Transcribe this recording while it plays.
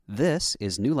This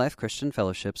is New Life Christian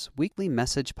Fellowship's weekly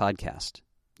message podcast.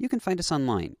 You can find us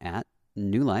online at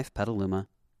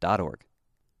newlifepetaluma.org.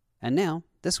 And now,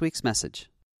 this week's message.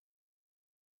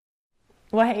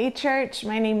 Well, hey church,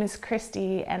 my name is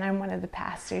Christy and I'm one of the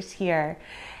pastors here.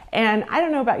 And I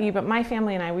don't know about you, but my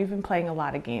family and I, we've been playing a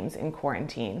lot of games in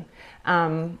quarantine.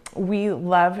 We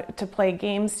love to play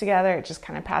games together. It just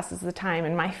kind of passes the time.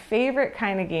 And my favorite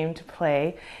kind of game to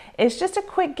play is just a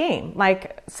quick game,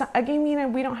 like a game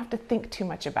we don't have to think too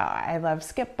much about. I love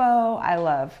Skip-Bo, I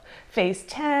love Phase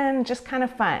 10, just kind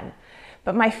of fun.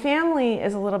 But my family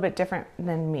is a little bit different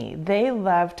than me. They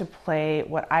love to play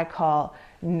what I call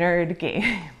nerd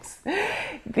games.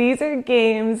 These are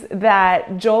games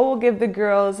that Joel will give the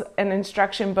girls an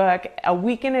instruction book a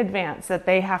week in advance that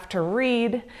they have to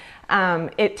read.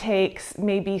 It takes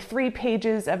maybe 3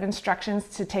 pages of instructions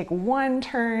to take one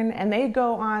turn, and they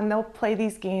go on, they'll play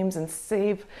these games and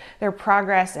save their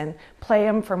progress and play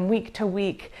them from week to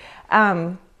week.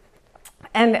 And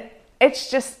it's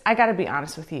just, I gotta be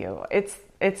honest with you,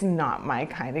 it's not my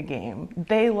kind of game.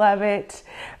 They love it,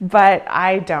 but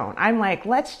I don't. I'm like,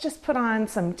 let's just put on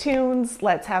some tunes,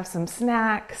 let's have some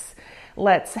snacks,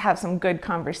 let's have some good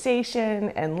conversation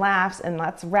and laughs, and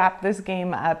let's wrap this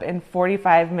game up in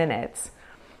 45 minutes.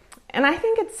 And I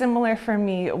think it's similar for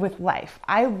me with life.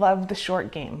 I love the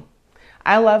short game.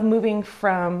 I love moving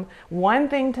from one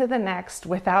thing to the next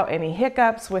without any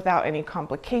hiccups, without any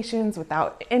complications,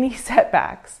 without any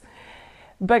setbacks.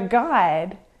 But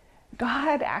God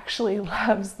actually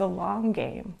loves the long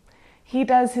game. He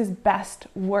does his best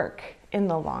work in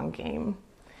the long game.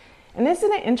 And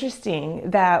isn't it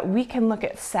interesting that we can look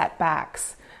at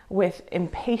setbacks with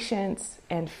impatience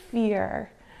and fear,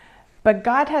 but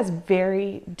God has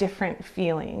very different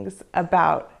feelings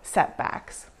about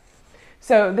setbacks.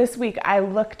 So this week I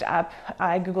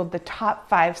Googled the top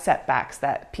 5 setbacks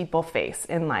that people face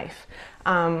in life.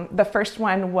 The first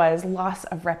one was loss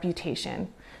of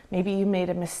reputation. Maybe you made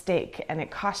a mistake and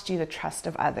it cost you the trust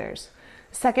of others.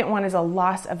 The second one is a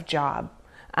loss of job.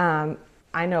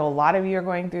 I know a lot of you are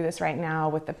going through this right now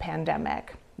with the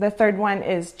pandemic. The third one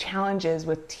is challenges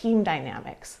with team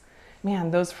dynamics.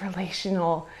 Man, those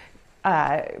relational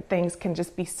things can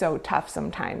just be so tough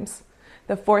sometimes.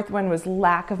 The fourth one was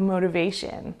lack of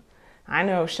motivation. I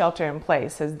know shelter in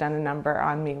place has done a number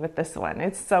on me with this one.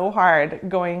 It's so hard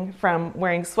going from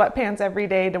wearing sweatpants every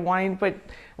day to wanting to put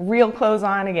real clothes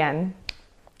on again.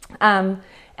 And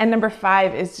number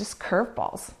 5 is just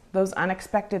curveballs, those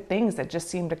unexpected things that just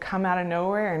seem to come out of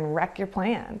nowhere and wreck your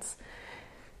plans.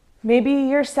 Maybe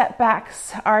your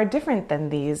setbacks are different than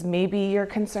these. Maybe you're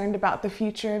concerned about the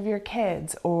future of your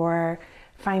kids, or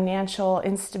financial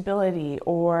instability,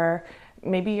 or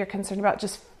maybe you're concerned about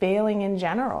just failing in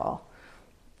general.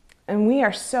 And we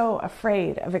are so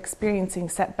afraid of experiencing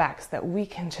setbacks that we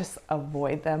can just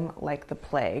avoid them like the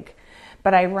plague.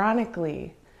 But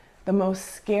ironically, the most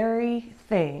scary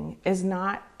thing is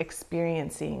not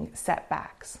experiencing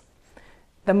setbacks.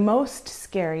 The most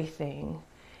scary thing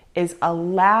is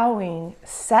allowing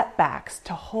setbacks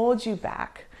to hold you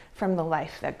back from the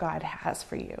life that God has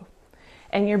for you.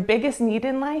 And your biggest need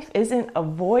in life isn't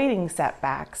avoiding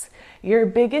setbacks. Your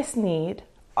biggest need,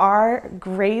 our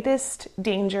greatest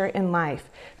danger in life,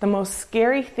 the most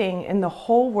scary thing in the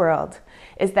whole world,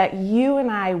 is that you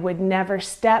and I would never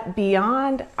step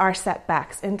beyond our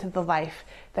setbacks into the life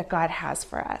that God has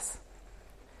for us.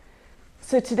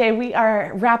 So today we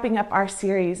are wrapping up our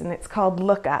series, and it's called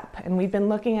Look Up. And we've been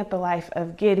looking at the life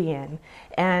of Gideon.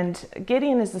 And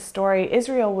Gideon is the story.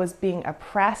 Israel was being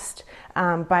oppressed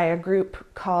by a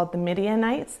group called the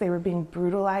Midianites. They were being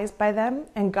brutalized by them.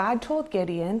 And God told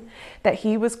Gideon that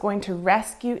he was going to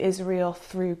rescue Israel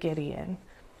through Gideon.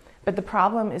 But the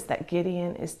problem is that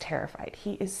Gideon is terrified.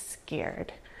 He is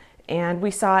scared. And we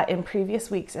saw in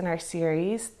previous weeks in our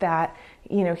series that,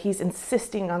 he's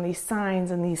insisting on these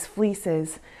signs and these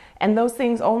fleeces, and those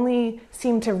things only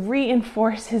seem to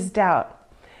reinforce his doubt.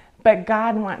 But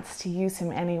God wants to use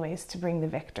him anyways to bring the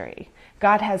victory.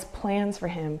 God has plans for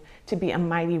him to be a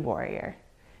mighty warrior.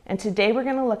 And today we're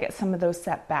going to look at some of those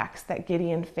setbacks that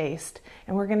Gideon faced,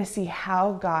 and we're going to see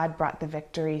how God brought the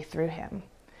victory through him.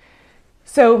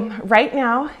 So right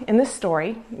now in this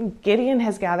story, Gideon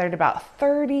has gathered about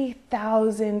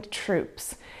 30,000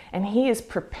 troops, and he is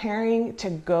preparing to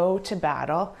go to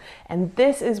battle. And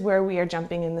this is where we are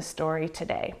jumping in the story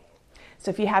today.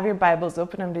 So if you have your Bibles,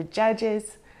 open them to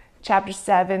Judges chapter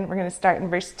 7. We're going to start in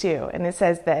verse 2, and it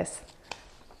says this: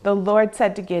 "The Lord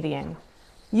said to Gideon,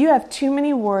 'You have too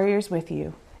many warriors with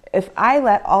you. If I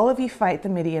let all of you fight the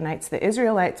Midianites, the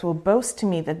Israelites will boast to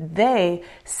me that they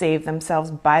saved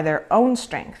themselves by their own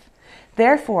strength.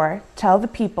 Therefore, tell the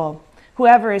people,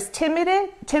 Whoever is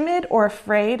timid or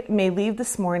afraid may leave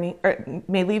this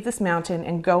mountain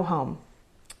and go home."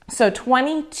 So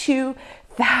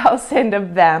 22,000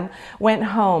 of them went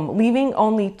home, leaving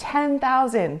only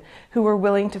 10,000 who were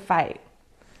willing to fight.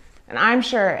 And I'm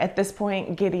sure at this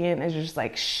point, Gideon is just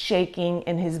like shaking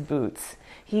in his boots.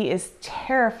 He is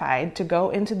terrified to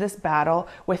go into this battle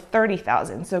with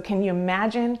 30,000. So can you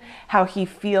imagine how he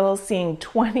feels seeing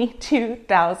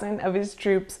 22,000 of his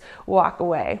troops walk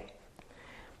away?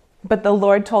 But the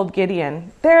Lord told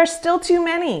Gideon, "There are still too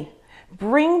many.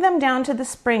 Bring them down to the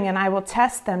spring, and I will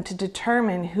test them to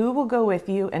determine who will go with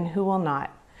you and who will not."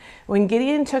 When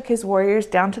Gideon took his warriors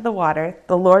down to the water,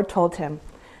 the Lord told him,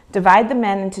 "Divide the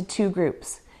men into 2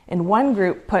 groups. In one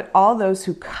group, put all those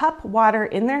who cup water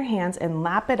in their hands and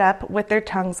lap it up with their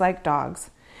tongues like dogs.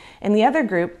 In the other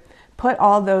group, put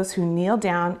all those who kneel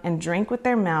down and drink with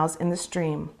their mouths in the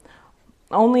stream."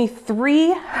 Only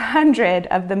 300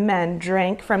 of the men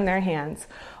drank from their hands.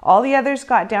 All the others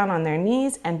got down on their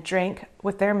knees and drank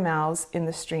with their mouths in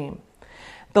the stream.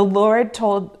 The Lord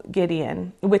told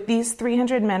Gideon, "With these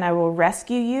 300 men I will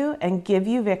rescue you and give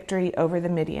you victory over the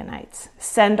Midianites.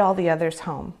 Send all the others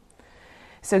home."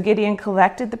 So Gideon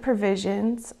collected the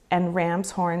provisions and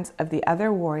ram's horns of the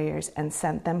other warriors and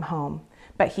sent them home,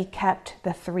 but he kept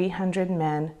the 300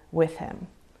 men with him.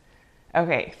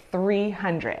 Okay,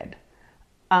 300.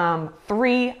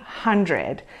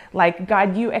 300. Like,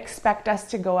 God, you expect us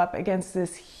to go up against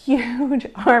this huge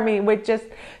army with just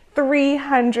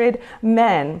 300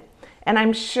 men. And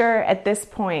I'm sure at this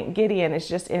point, Gideon is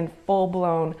just in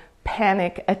full-blown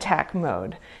panic attack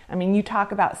mode. I mean, you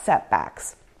talk about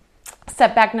setbacks.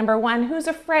 Setback number 1, who's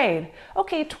afraid?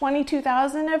 Okay,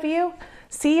 22,000 of you.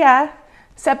 See ya.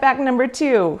 Setback number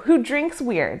 2, who drinks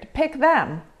weird? Pick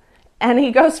them. And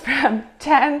he goes from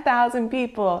 10,000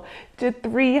 people to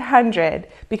 300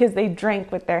 because they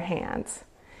drank with their hands.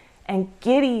 And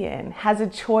Gideon has a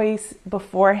choice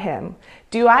before him.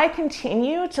 Do I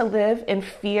continue to live in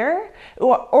fear,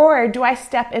 or do I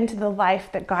step into the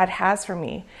life that God has for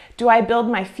me? Do I build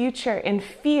my future in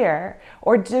fear,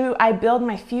 or do I build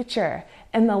my future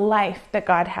in the life that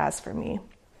God has for me?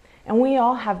 And we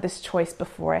all have this choice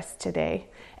before us today.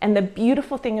 And the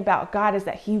beautiful thing about God is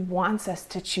that he wants us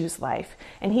to choose life.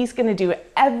 And he's going to do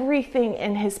everything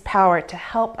in his power to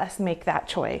help us make that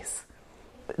choice.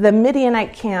 The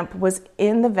Midianite camp was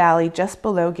in the valley just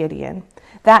below Gideon.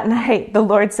 That night, the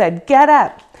Lord said, "Get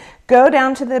up, go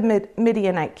down to the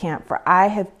Midianite camp, for I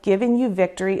have given you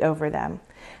victory over them.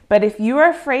 But if you are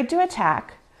afraid to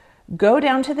attack, go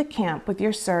down to the camp with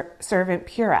your servant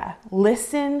Purah.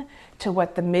 Listen to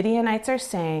what the Midianites are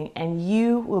saying, and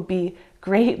you will be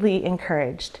greatly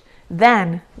encouraged.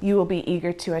 Then you will be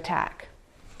eager to attack."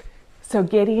 So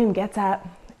Gideon gets up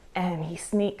and he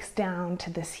sneaks down to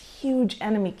this huge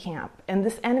enemy camp. And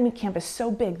this enemy camp is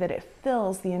so big that it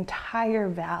fills the entire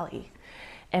valley.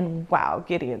 And wow,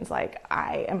 Gideon's like,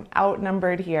 I am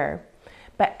outnumbered here.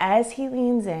 But as he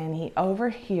leans in, he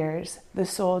overhears the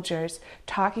soldiers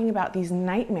talking about these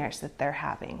nightmares that they're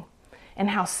having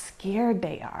and how scared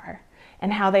they are.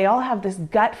 And how they all have this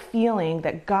gut feeling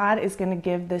that God is going to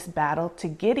give this battle to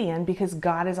Gideon because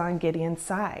God is on Gideon's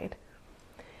side.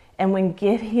 And when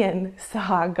Gideon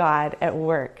saw God at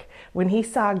work, when he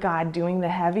saw God doing the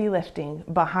heavy lifting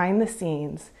behind the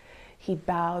scenes, he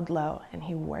bowed low and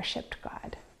he worshiped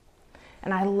God.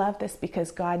 And I love this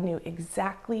because God knew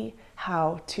exactly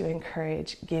how to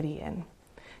encourage Gideon.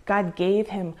 God gave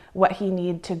him what he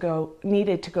needed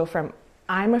to go from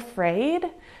 "I'm afraid"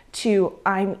 to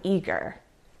 "I'm eager."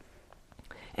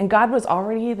 And God was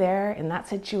already there in that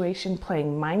situation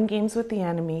playing mind games with the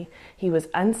enemy. He was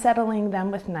unsettling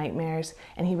them with nightmares,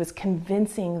 and he was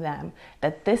convincing them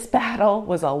that this battle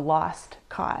was a lost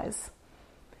cause.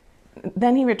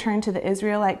 Then he returned to the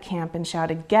Israelite camp and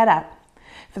shouted, "Get up,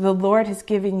 for the Lord has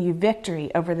given you victory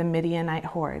over the Midianite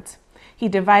hordes." He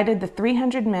divided the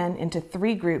 300 men into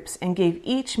 3 groups and gave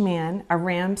each man a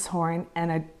ram's horn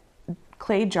and a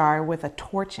clay jar with a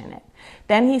torch in it.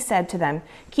 Then he said to them,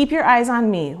 "Keep your eyes on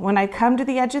me. When I come to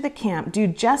the edge of the camp, do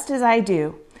just as I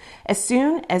do. As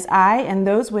soon as I and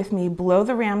those with me blow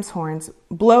the ram's horns,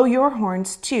 blow your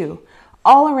horns too,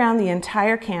 all around the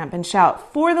entire camp, and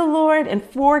shout, 'For the Lord and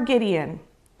for Gideon.'"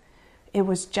 It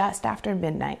was just after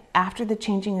midnight, after the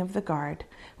changing of the guard,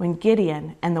 when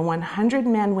Gideon and the 100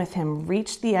 men with him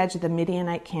reached the edge of the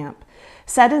Midianite camp.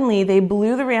 Suddenly they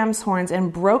blew the ram's horns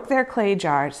and broke their clay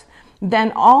jars.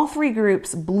 Then all 3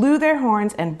 groups blew their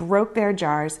horns and broke their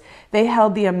jars. They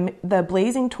held the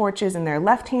blazing torches in their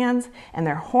left hands and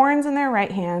their horns in their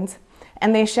right hands.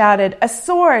 And they shouted, "A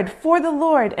sword for the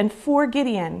Lord and for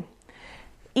Gideon."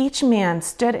 Each man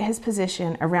stood at his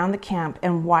position around the camp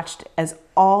and watched as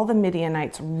all the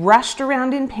Midianites rushed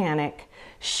around in panic,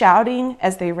 shouting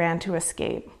as they ran to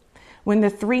escape. When the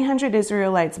 300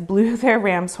 Israelites blew their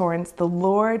ram's horns, the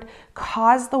Lord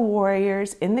caused the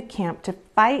warriors in the camp to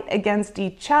fight against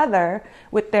each other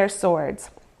with their swords.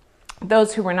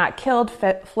 Those who were not killed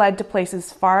fled to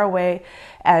places far away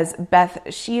as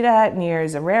Beth Sheeta near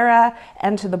Zerera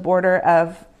and to the border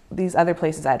of these other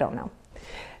places I don't know.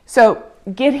 So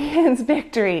Gideon's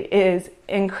victory is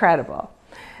incredible.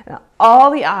 Now,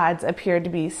 all the odds appear to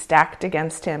be stacked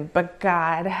against him, but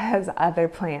God has other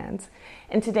plans.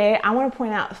 And today I want to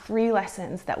point out 3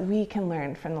 lessons that we can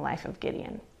learn from the life of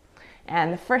Gideon.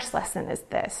 And the first lesson is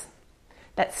this,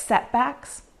 that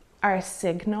setbacks are a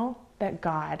signal that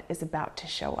God is about to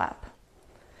show up.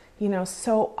 You know,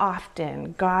 so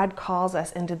often God calls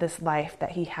us into this life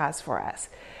that he has for us.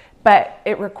 But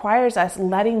it requires us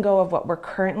letting go of what we're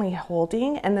currently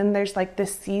holding. And then there's like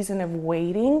this season of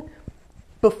waiting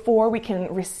before we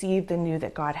can receive the new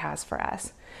that God has for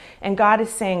us. And God is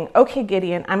saying, okay,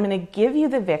 Gideon, I'm going to give you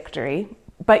the victory,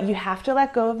 but you have to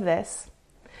let go of this.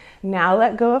 Now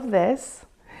let go of this.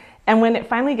 And when it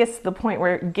finally gets to the point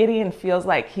where Gideon feels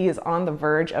like he is on the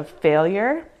verge of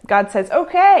failure, God says,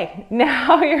 okay,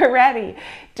 now you're ready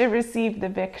to receive the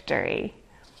victory.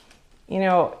 You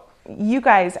know, you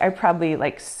guys are probably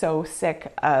like so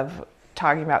sick of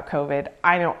talking about COVID.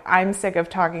 I know I'm sick of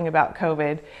talking about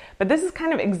COVID, but this is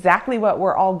kind of exactly what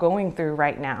we're all going through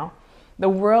right now. The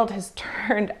world has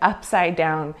turned upside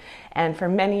down, and for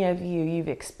many of you, you've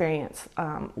experienced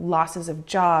losses of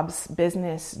jobs,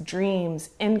 business, dreams,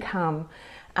 income,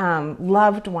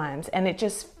 loved ones, and it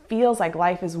just feels like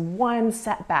life is one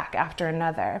setback after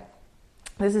another.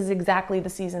 This is exactly the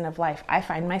season of life I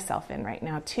find myself in right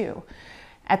now too.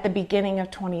 At the beginning of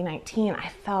 2019, I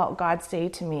felt God say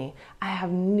to me, I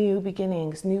have new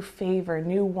beginnings, new favor,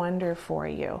 new wonder for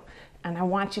you, and I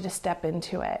want you to step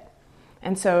into it.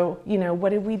 And so, you know, what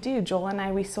did we do? Joel and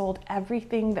I, we sold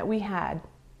everything that we had,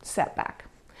 setback.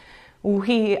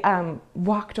 We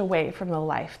walked away from the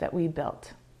life that we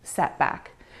built,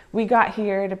 setback. We got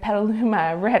here to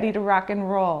Petaluma, ready to rock and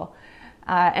roll,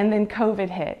 and then COVID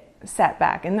hit,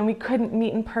 setback. And then we couldn't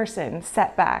meet in person,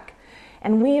 setback.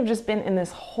 And we have just been in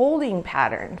this holding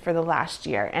pattern for the last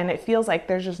year, and it feels like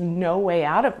there's just no way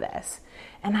out of this.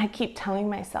 And I keep telling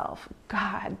myself,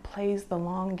 God plays the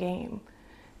long game.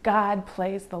 God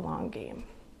plays the long game.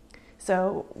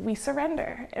 So we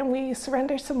surrender, and we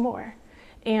surrender some more.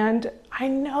 And I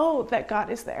know that God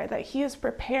is there, that he is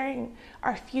preparing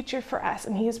our future for us,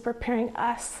 and he is preparing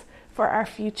us for our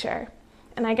future.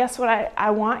 And I guess what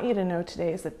I want you to know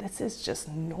today is that this is just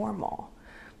normal.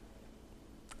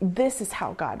 This is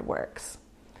how God works.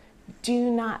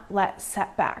 Do not let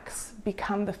setbacks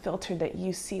become the filter that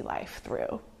you see life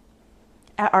through.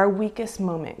 At our weakest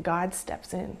moment, God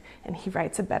steps in and he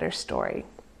writes a better story.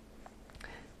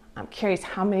 I'm curious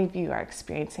how many of you are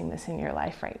experiencing this in your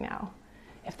life right now.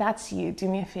 If that's you, do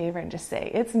me a favor and just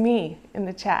say, it's me in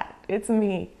the chat. It's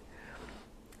me.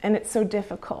 And it's so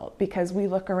difficult because we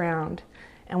look around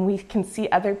and we can see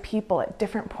other people at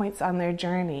different points on their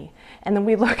journey. And then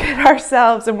we look at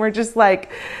ourselves and we're just like,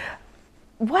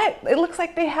 what? It looks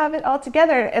like they have it all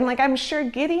together. And like, I'm sure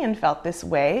Gideon felt this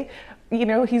way. You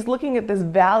know, he's looking at this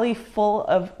valley full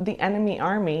of the enemy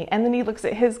army. And then he looks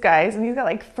at his guys and he's got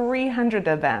like 300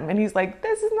 of them. And he's like,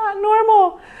 this is not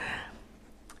normal.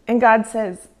 And God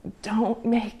says, don't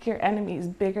make your enemies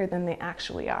bigger than they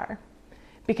actually are,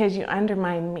 because you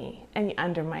undermine me and you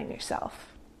undermine yourself.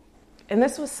 And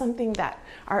this was something that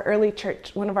our early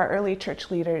church, one of our early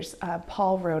church leaders,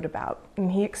 Paul, wrote about.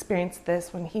 And he experienced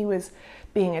this when he was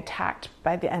being attacked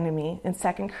by the enemy. In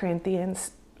 2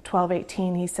 Corinthians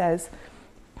 12:18, he says,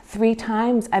 3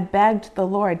 times I begged the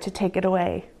Lord to take it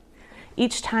away.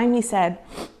 Each time he said,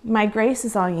 my grace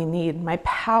is all you need. My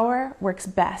power works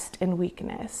best in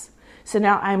weakness. So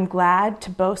now I'm glad to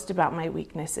boast about my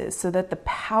weaknesses so that the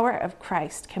power of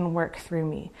Christ can work through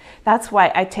me. That's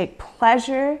why I take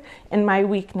pleasure in my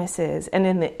weaknesses and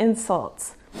in the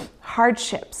insults,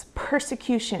 hardships,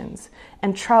 persecutions,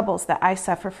 and troubles that I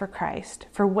suffer for Christ.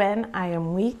 For when I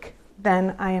am weak,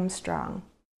 then I am strong.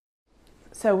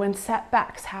 So when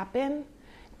setbacks happen,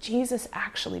 Jesus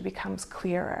actually becomes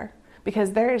clearer,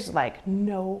 because there's like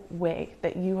no way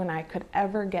that you and I could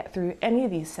ever get through any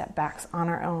of these setbacks on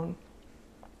our own.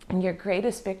 And your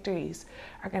greatest victories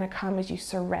are going to come as you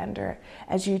surrender,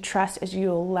 as you trust, as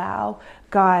you allow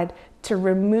God to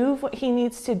remove what he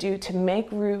needs to do to make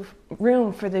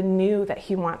room for the new that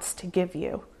he wants to give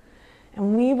you.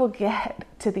 And we will get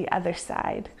to the other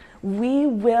side. We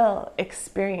will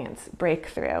experience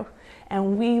breakthrough.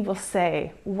 and we will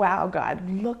say, wow, God,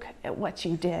 look at what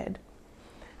you did.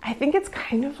 I think it's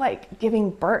kind of like giving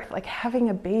birth, like having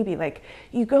a baby. Like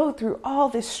you go through all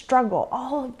this struggle,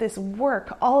 all of this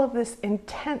work, all of this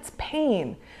intense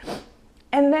pain.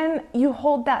 And then you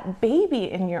hold that baby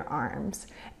in your arms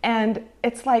and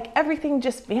it's like everything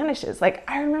just vanishes. Like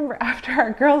I remember after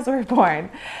our girls were born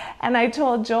and I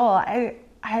told Joel,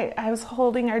 I was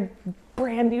holding our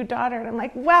brand new daughter and I'm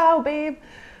like, wow, babe,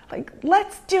 like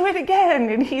let's do it again.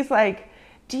 And he's like,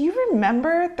 do you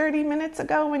remember 30 minutes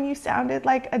ago when you sounded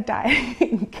like a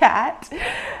dying cat?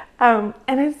 And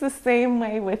it's the same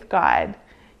way with God.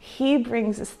 He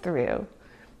brings us through.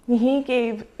 He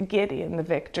gave Gideon the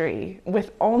victory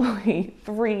with only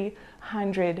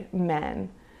 300 men.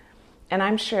 And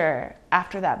I'm sure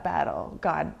after that battle,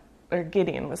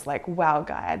 Gideon was like, wow,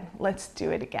 God, let's do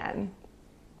it again.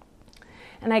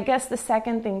 And I guess the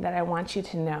second thing that I want you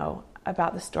to know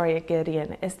about the story of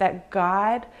Gideon is that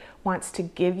God wants to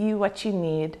give you what you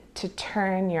need to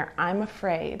turn your I'm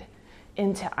afraid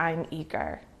into I'm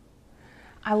eager.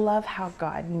 I love how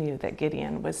God knew that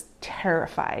Gideon was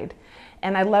terrified.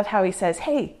 And I love how he says,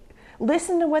 hey,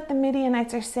 listen to what the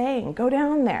Midianites are saying. Go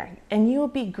down there and you'll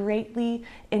be greatly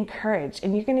encouraged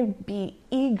and you're going to be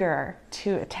eager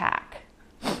to attack.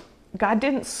 God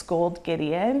didn't scold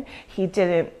Gideon. He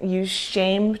didn't use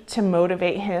shame to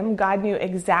motivate him. God knew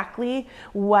exactly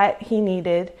what he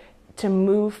needed to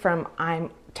move from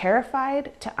I'm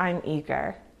terrified to I'm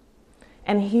eager.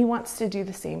 And he wants to do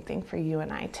the same thing for you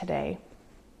and I today.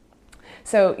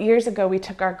 So years ago, we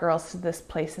took our girls to this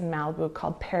place in Malibu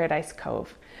called Paradise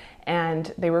Cove.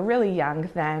 And they were really young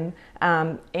then.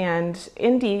 And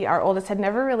Indy, our oldest, had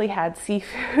never really had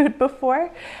seafood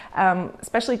before,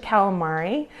 especially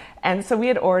calamari. And so we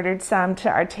had ordered some to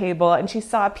our table, and she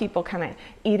saw people kind of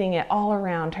eating it all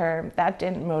around her. That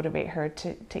didn't motivate her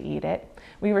to eat it.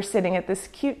 We were sitting at this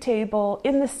cute table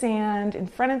in the sand in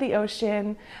front of the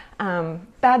ocean.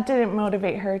 That didn't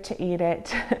motivate her to eat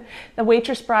it. The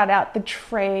waitress brought out the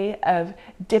tray of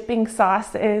dipping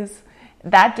sauces.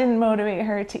 That didn't motivate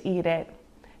her to eat it.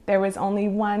 There was only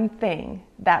one thing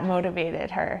that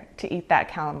motivated her to eat that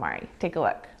calamari. Take a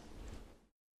look.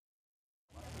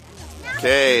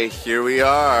 Okay, here we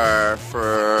are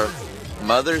for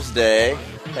Mother's Day.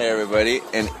 Hey everybody,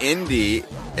 and Indy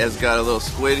has got a little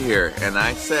squid here, and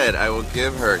I said I will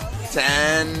give her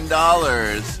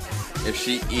 $10 if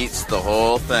she eats the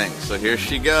whole thing. So here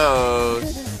she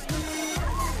goes.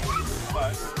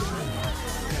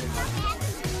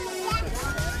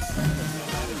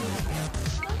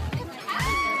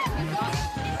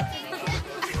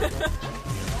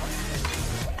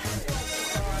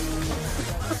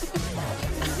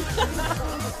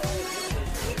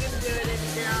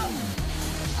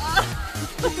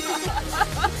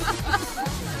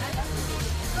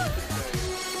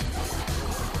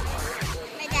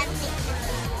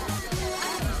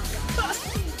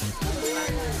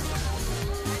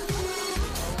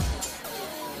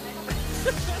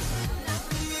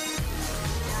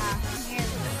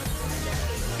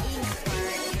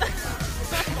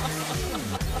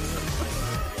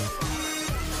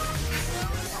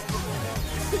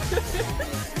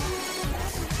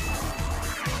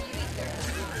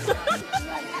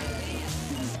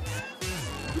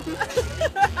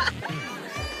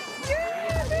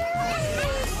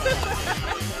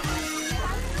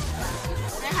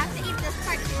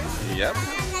 Yep.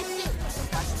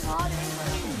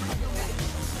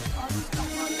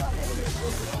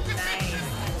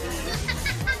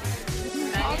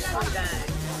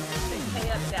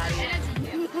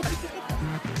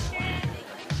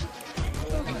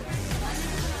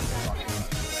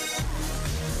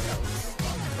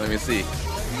 Let me see.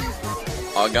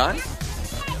 All gone?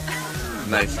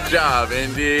 Nice job,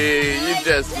 Indy. You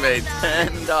just made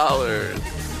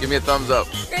 $10. Give me a thumbs up.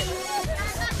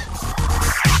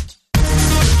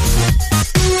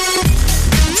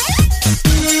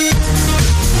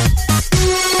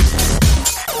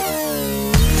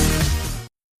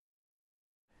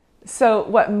 So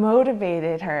what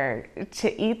motivated her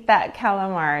to eat that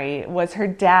calamari was her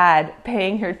dad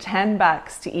paying her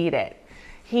 $10 to eat it.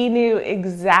 He knew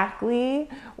exactly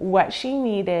what she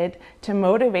needed to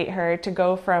motivate her to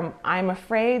go from I'm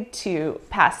afraid to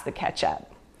pass the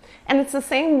ketchup. And it's the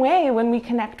same way when we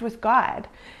connect with God.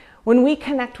 When we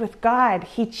connect with God,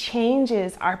 He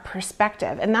changes our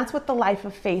perspective. And that's what the life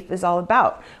of faith is all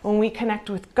about. When we connect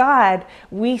with God,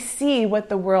 we see what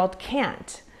the world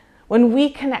can't. When we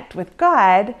connect with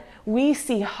God, we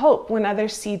see hope when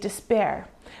others see despair.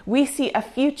 We see a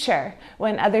future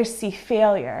when others see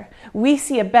failure. We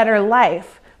see a better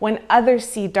life when others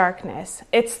see darkness.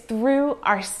 It's through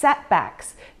our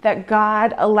setbacks that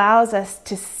God allows us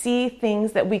to see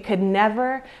things that we could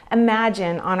never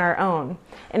imagine on our own.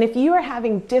 And if you are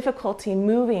having difficulty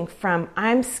moving from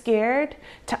I'm scared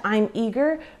to I'm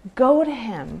eager, go to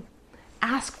Him.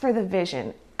 Ask for the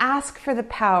vision. Ask for the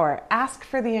power. Ask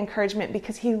for the encouragement,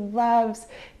 because He loves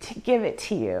to give it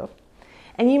to you.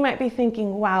 And you might be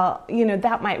thinking, well,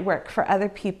 that might work for other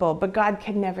people, but God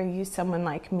can never use someone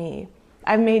like me.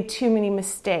 I've made too many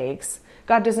mistakes.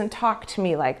 God doesn't talk to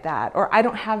me like that, or I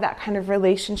don't have that kind of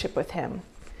relationship with Him.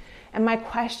 And my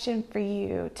question for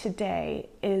you today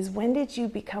is, when did you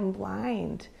become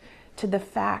blind to the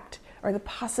fact or the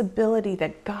possibility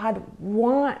that God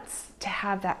wants to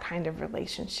have that kind of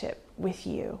relationship with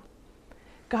you?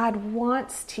 God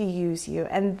wants to use you,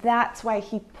 and that's why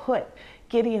He put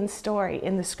Gideon's story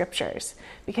in the scriptures,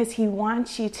 because He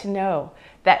wants you to know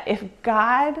that if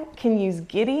God can use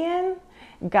Gideon,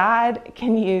 God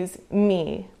can use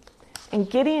me. And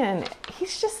Gideon,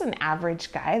 he's just an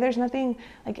average guy. There's nothing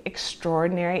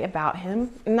extraordinary about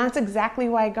him. And that's exactly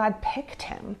why God picked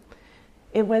him.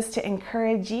 It was to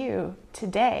encourage you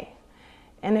today.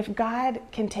 And if God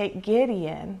can take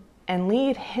Gideon and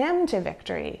lead him to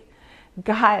victory,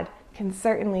 God can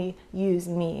certainly use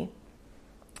me.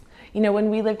 When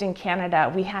we lived in Canada,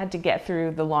 we had to get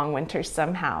through the long winters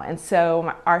somehow. And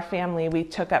so our family, we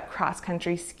took up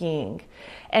cross-country skiing.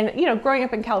 And, growing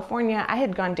up in California, I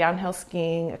had gone downhill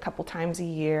skiing a couple times a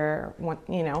year,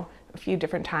 a few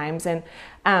different times. And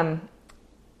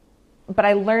but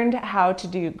I learned how to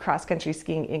do cross-country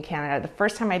skiing in Canada. The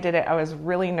first time I did it, I was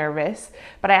really nervous.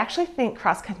 But I actually think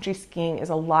cross-country skiing is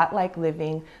a lot like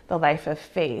living the life of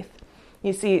faith.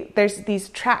 You see, there's these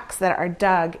tracks that are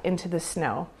dug into the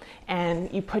snow,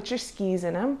 and you put your skis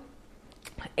in them,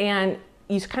 and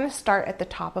you kind of start at the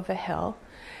top of a hill,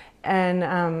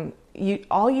 and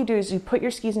all you do is you put your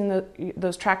skis in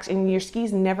those tracks, and your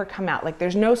skis never come out.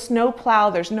 There's no snow plow,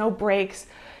 there's no brakes.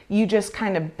 You just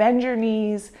kind of bend your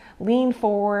knees, lean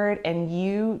forward, and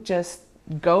you just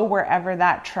go wherever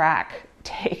that track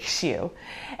takes you.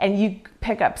 And you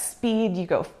pick up speed, you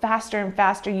go faster and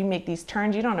faster, you make these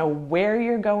turns, you don't know where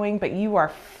you're going, but you are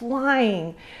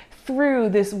flying through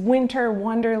this winter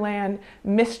wonderland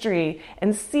mystery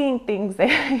and seeing things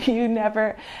that you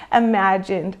never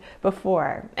imagined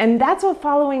before. And that's what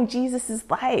following Jesus is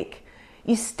like.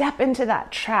 You step into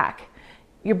that track.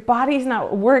 Your body's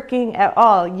not working at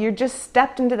all. You're just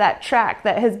stepped into that track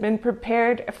that has been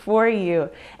prepared for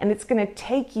you, and it's going to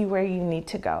take you where you need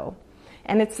to go.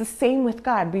 And it's the same with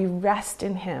God. We rest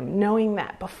in Him, knowing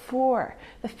that before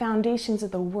the foundations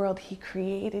of the world, He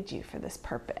created you for this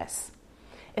purpose.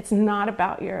 It's not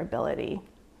about your ability.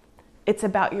 It's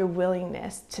about your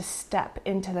willingness to step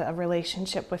into a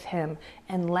relationship with Him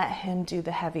and let Him do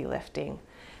the heavy lifting.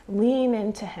 Lean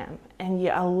into Him, and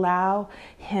you allow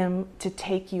Him to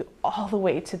take you all the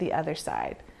way to the other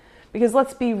side. Because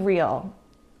let's be real.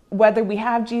 Whether we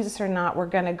have Jesus or not, we're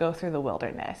going to go through the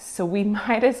wilderness. So we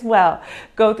might as well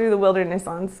go through the wilderness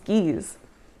on skis.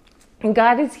 And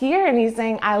God is here, and He's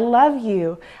saying, I love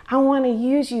you. I want to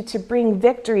use you to bring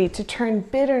victory, to turn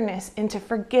bitterness into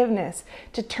forgiveness,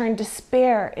 to turn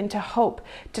despair into hope,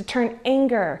 to turn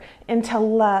anger into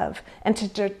love, and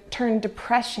to turn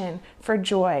depression for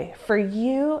joy, for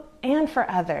you and for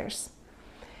others.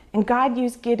 And God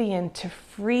used Gideon to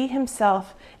free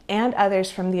himself and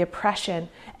others from the oppression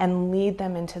and lead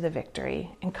them into the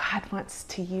victory. And God wants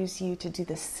to use you to do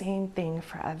the same thing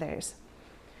for others.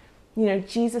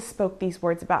 Jesus spoke these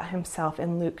words about Himself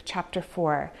in Luke chapter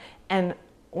 4. And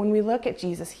when we look at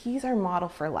Jesus, He's our model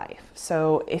for life.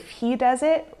 So if He does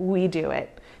it, we do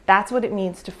it. That's what it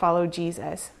means to follow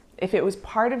Jesus. If it was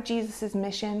part of Jesus'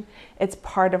 mission, it's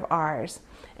part of ours.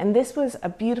 And this was a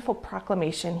beautiful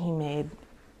proclamation He made.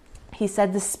 He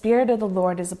said, "The Spirit of the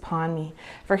Lord is upon me,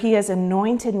 for He has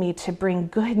anointed me to bring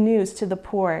good news to the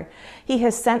poor. He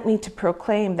has sent me to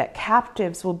proclaim that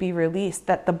captives will be released,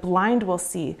 that the blind will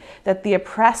see, that the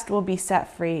oppressed will be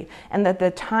set free, and that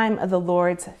the time of the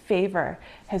Lord's favor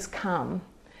has come."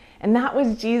 And that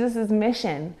was Jesus'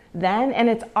 mission then, and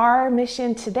it's our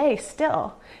mission today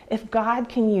still. If God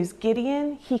can use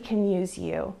Gideon, He can use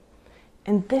you.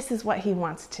 And this is what He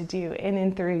wants to do in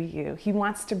and through you. He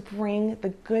wants to bring the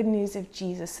good news of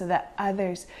Jesus so that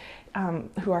others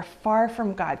who are far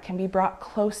from God can be brought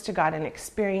close to God and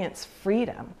experience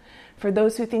freedom. For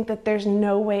those who think that there's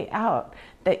no way out,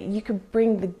 that you could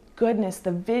bring the goodness,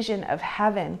 the vision of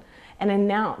heaven, and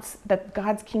announce that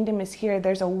God's kingdom is here.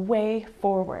 There's a way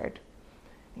forward.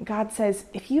 God says,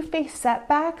 if you face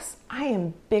setbacks, I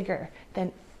am bigger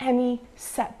than any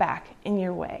setback in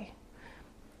your way.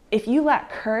 If you lack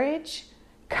courage,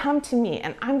 Come to me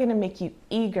and I'm going to make you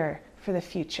eager for the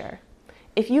future.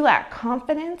 If you lack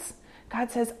confidence, God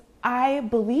says, I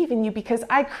believe in you because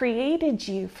I created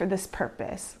you for this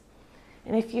purpose.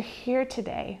 And if you're here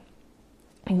today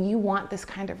and you want this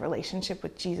kind of relationship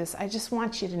with Jesus, I just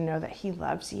want you to know that he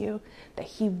loves you, that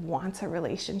he wants a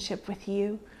relationship with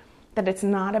you, that it's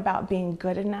not about being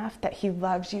good enough, that he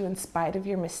loves you in spite of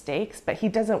your mistakes, but he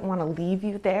doesn't want to leave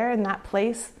you there in that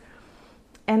place.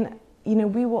 And,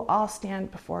 we will all stand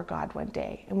before God one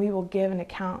day and we will give an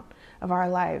account of our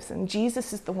lives. And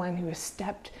Jesus is the one who has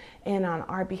stepped in on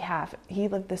our behalf. He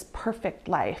lived this perfect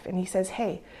life. And he says,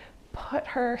 hey, put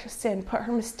her sin, put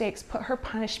her mistakes, put her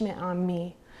punishment on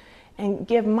me and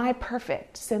give my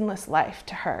perfect, sinless life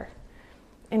to her.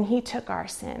 And he took our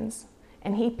sins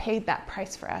and he paid that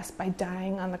price for us by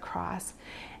dying on the cross.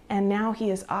 And now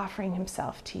he is offering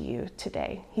himself to you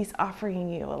today. He's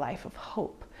offering you a life of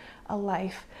hope, a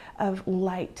life of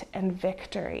light and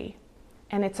victory.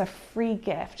 And it's a free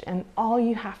gift. And all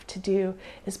you have to do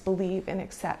is believe and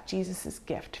accept Jesus'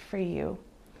 gift for you.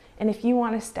 And if you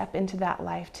want to step into that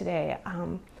life today,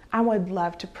 I would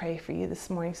love to pray for you this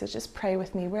morning. So just pray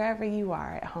with me wherever you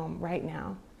are at home right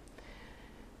now.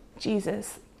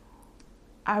 Jesus,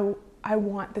 I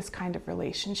want this kind of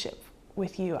relationship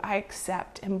with you. I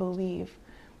accept and believe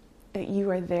that you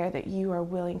are there, that you are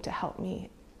willing to help me.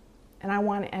 And I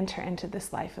want to enter into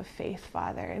this life of faith,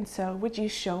 Father. And so would you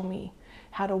show me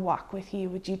how to walk with you?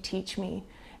 Would you teach me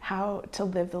how to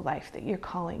live the life that you're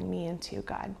calling me into,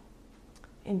 God?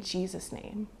 In Jesus'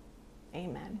 name,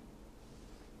 amen.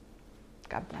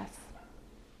 God bless.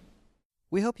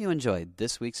 We hope you enjoyed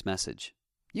this week's message.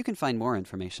 You can find more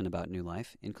information about New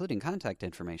Life, including contact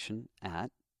information,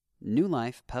 at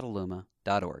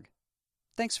newlifepetaluma.org.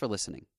 Thanks for listening.